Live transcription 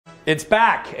It's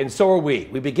back, and so are we.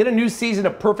 We begin a new season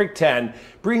of Perfect 10,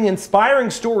 bringing inspiring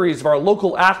stories of our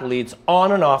local athletes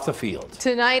on and off the field.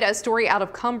 Tonight, a story out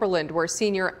of Cumberland where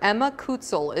senior Emma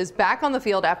Kucal is back on the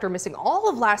field after missing all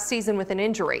of last season with an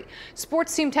injury.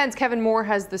 Sports Team 10's Kevin Moore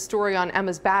has the story on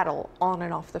Emma's battle on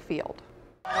and off the field.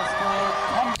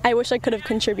 I wish I could have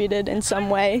contributed in some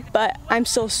way, but I'm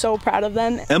still so proud of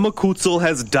them. Emma Kucal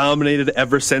has dominated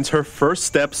ever since her first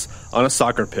steps on a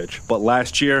soccer pitch. But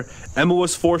last year, Emma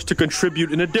was forced to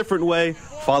contribute in a different way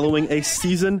following a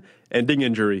season-ending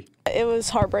injury. It was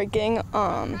heartbreaking.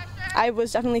 I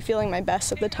was definitely feeling my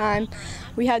best at the time.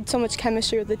 We had so much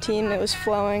chemistry with the team. It was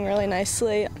flowing really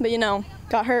nicely. But,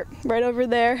 got hurt right over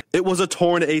there. It was a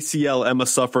torn ACL Emma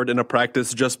suffered in a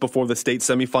practice just before the state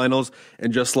semifinals.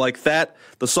 And just like that,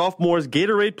 the sophomore's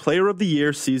Gatorade Player of the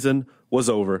Year season was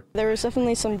over. There was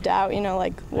definitely some doubt,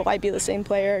 will I be the same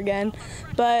player again?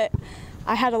 But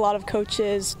I had a lot of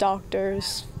coaches,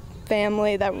 doctors,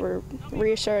 family that were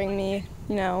reassuring me,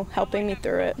 helping me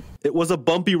through it. It was a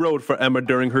bumpy road for Emma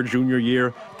during her junior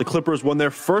year. The Clippers won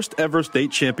their first ever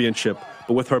state championship,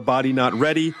 but with her body not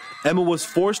ready, Emma was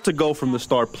forced to go from the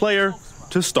star player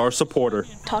to star supporter.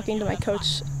 Talking to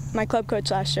my club coach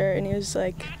last year, and he was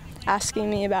asking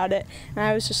me about it, and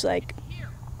I was just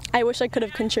I wish I could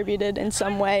have contributed in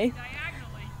some way,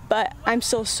 but I'm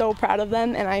still so proud of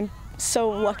them, and I'm so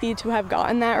lucky to have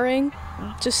gotten that ring.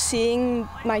 Just seeing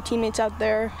my teammates out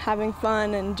there having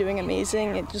fun and doing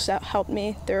amazing, it just helped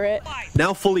me through it.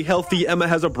 Now fully healthy, Emma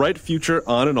has a bright future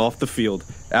on and off the field.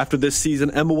 After this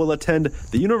season, Emma will attend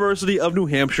the University of New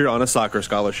Hampshire on a soccer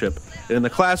scholarship. And in the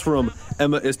classroom,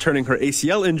 Emma is turning her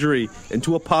ACL injury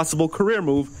into a possible career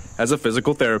move as a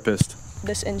physical therapist.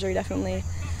 This injury definitely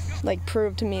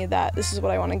proved to me that this is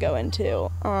what I want to go into.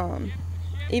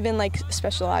 Even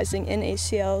specializing in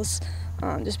ACLs,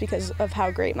 just because of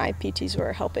how great my PTs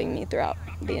were helping me throughout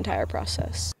the entire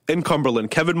process. In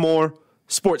Cumberland, Kevin Moore,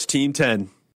 Sports Team 10.